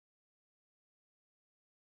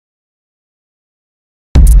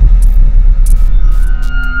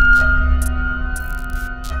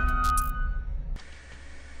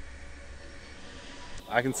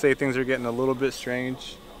I can say things are getting a little bit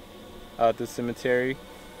strange out at the cemetery.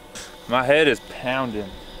 My head is pounding.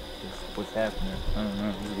 What's happening? I don't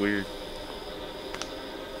know. It's weird.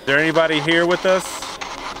 Is there anybody here with us?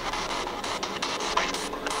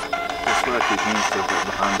 I feel like he's hearing stuff right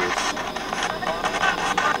behind us.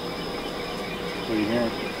 What are you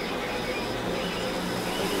hearing?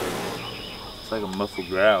 It's like a muffled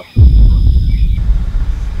growl.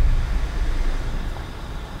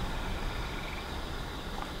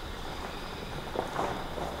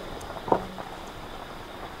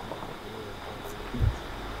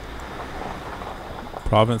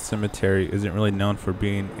 Provence Cemetery isn't really known for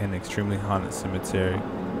being an extremely haunted cemetery,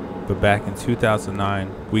 but back in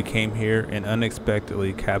 2009, we came here and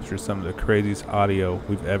unexpectedly captured some of the craziest audio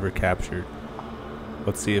we've ever captured.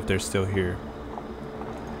 Let's see if they're still here.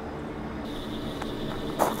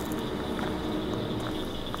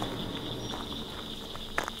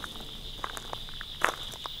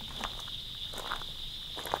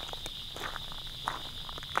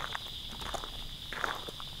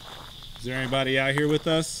 Is there anybody out here with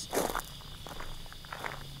us?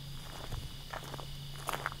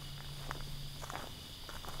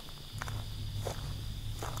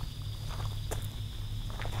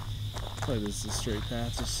 Probably this is a straight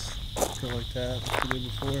path, just go like that, like we did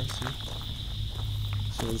before, see?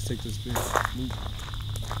 So let's take this big loop.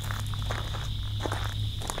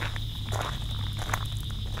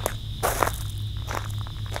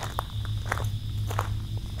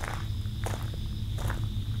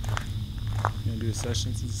 Gonna do a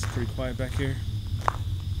session since it's pretty quiet back here.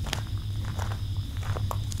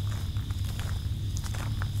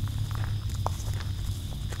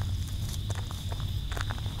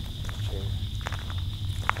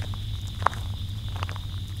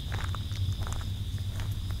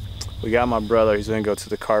 We got my brother, he's gonna go to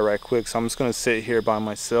the car right quick, so I'm just gonna sit here by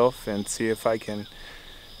myself and see if I can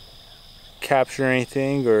capture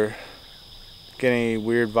anything or get any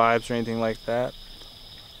weird vibes or anything like that.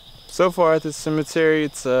 So far at this cemetery,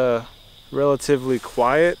 it's relatively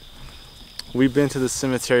quiet. We've been to the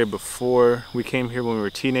cemetery before. We came here when we were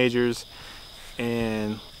teenagers,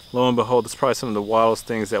 and lo and behold, it's probably some of the wildest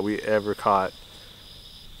things that we ever caught.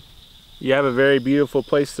 You have a very beautiful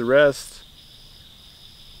place to rest.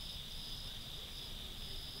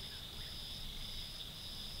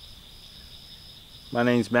 My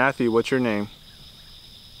name's Matthew. What's your name?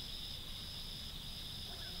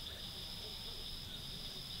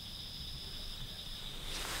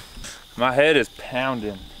 My head is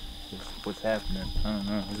pounding. What's happening? I don't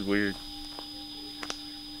know. It's weird.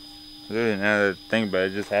 Really, now that I think about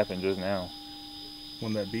it, it just happened just now.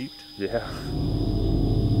 One that beeped? Yeah. I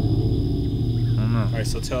don't know. Alright,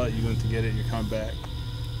 so tell it you went to get it, you're coming back.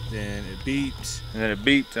 Then it beeped. And then it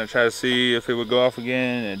beeped, and I tried to see if it would go off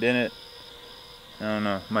again, and it didn't. I don't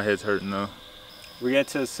know. My head's hurting though. We get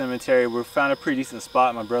to the cemetery. We found a pretty decent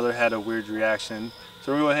spot. My brother had a weird reaction.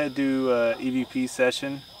 So we're going to go ahead and do an EVP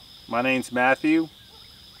session. My name's Matthew.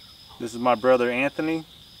 This is my brother Anthony.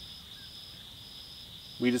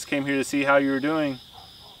 We just came here to see how you were doing.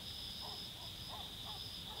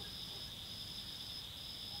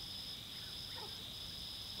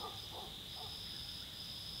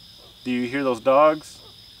 Do you hear those dogs?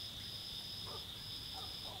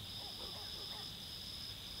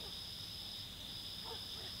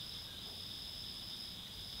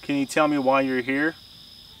 Can you tell me why you're here?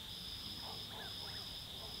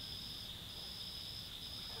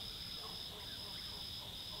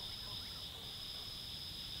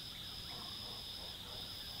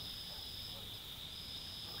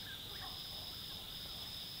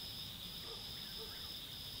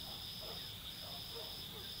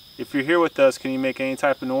 If you're here with us, can you make any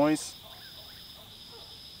type of noise?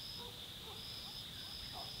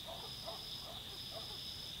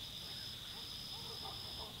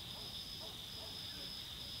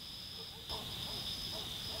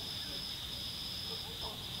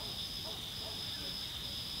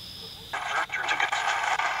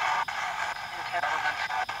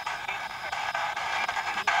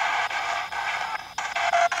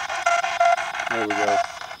 There we go.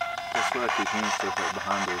 I feel like he's hearing stuff right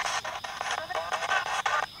behind us.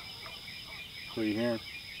 What are you hearing?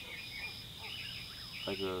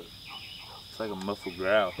 It's like a muffled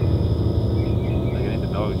growl. Like it ain't the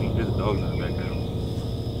dogs. You can hear the dogs in the background.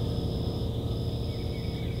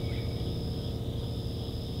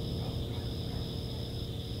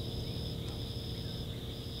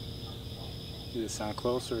 Did it sound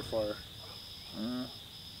close or far?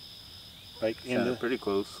 Like in the Pretty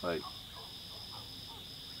close. Like.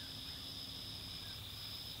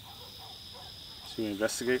 Should we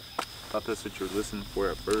investigate? Thought that's what you were listening for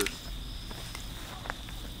at first.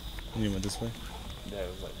 And you went this way? Yeah, it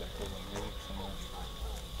was like back over maybe somewhere.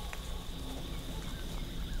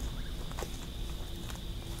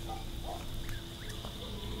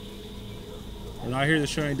 We're not here to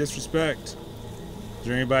show any disrespect. Is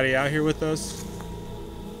there anybody out here with us?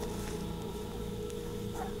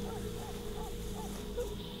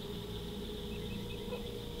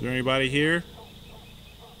 Is there anybody here?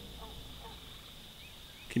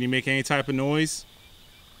 Can you make any type of noise?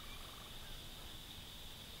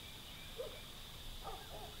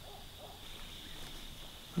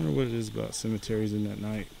 I don't know what it is about cemeteries in that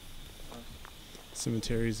night.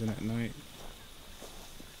 Cemeteries in that night.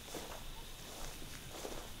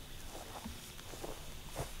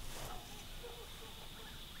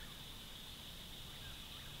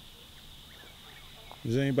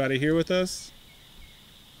 Is anybody here with us?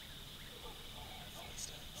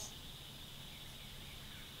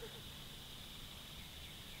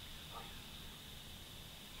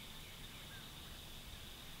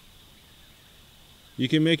 You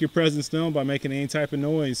can make your presence known by making any type of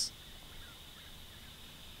noise.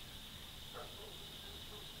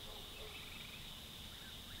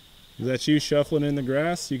 Is that you shuffling in the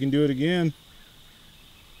grass? You can do it again.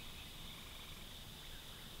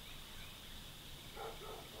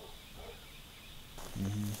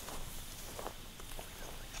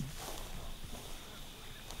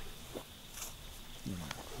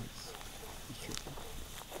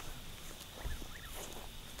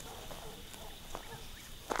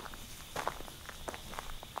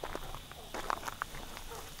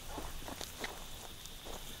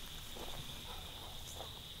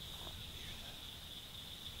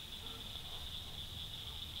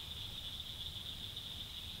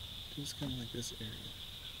 Just kind of like this area.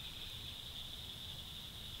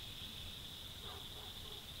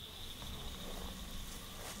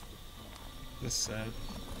 This side.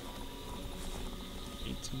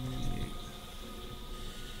 1898.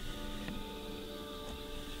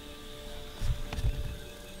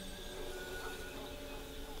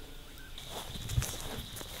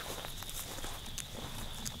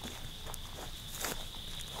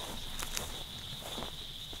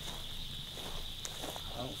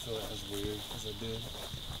 I don't feel as weird as I did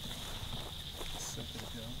a second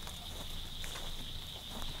ago.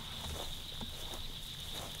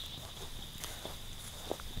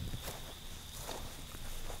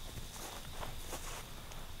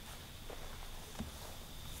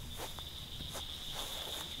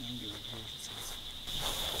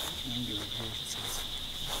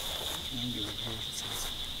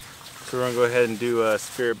 So we're gonna go ahead and do a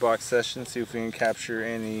spirit box session, see if we can capture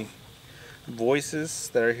any voices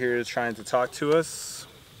that are here trying to talk to us.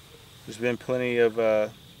 There's been plenty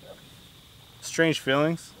of strange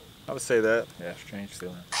feelings, I would say that. Yeah, strange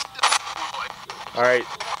feeling. All right,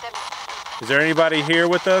 is there anybody here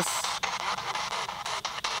with us?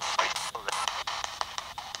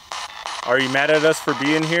 Are you mad at us for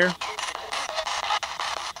being here?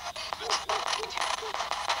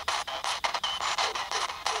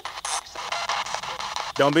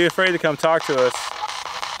 Don't be afraid to come talk to us.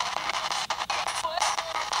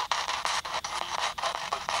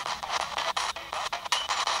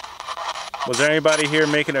 Was there anybody here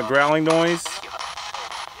making a growling noise?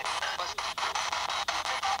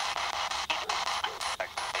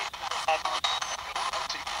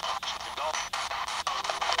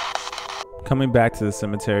 Coming back to the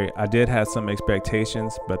cemetery, I did have some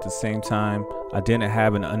expectations, but at the same time, I didn't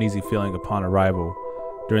have an uneasy feeling upon arrival.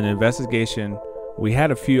 During the investigation, we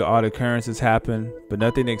had a few odd occurrences happen, but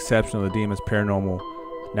nothing exceptional to deem as paranormal.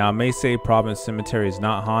 Now, I may say Provence Cemetery is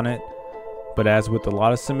not haunted, but as with a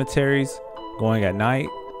lot of cemeteries, going at night,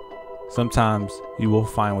 sometimes you will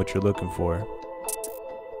find what you're looking for.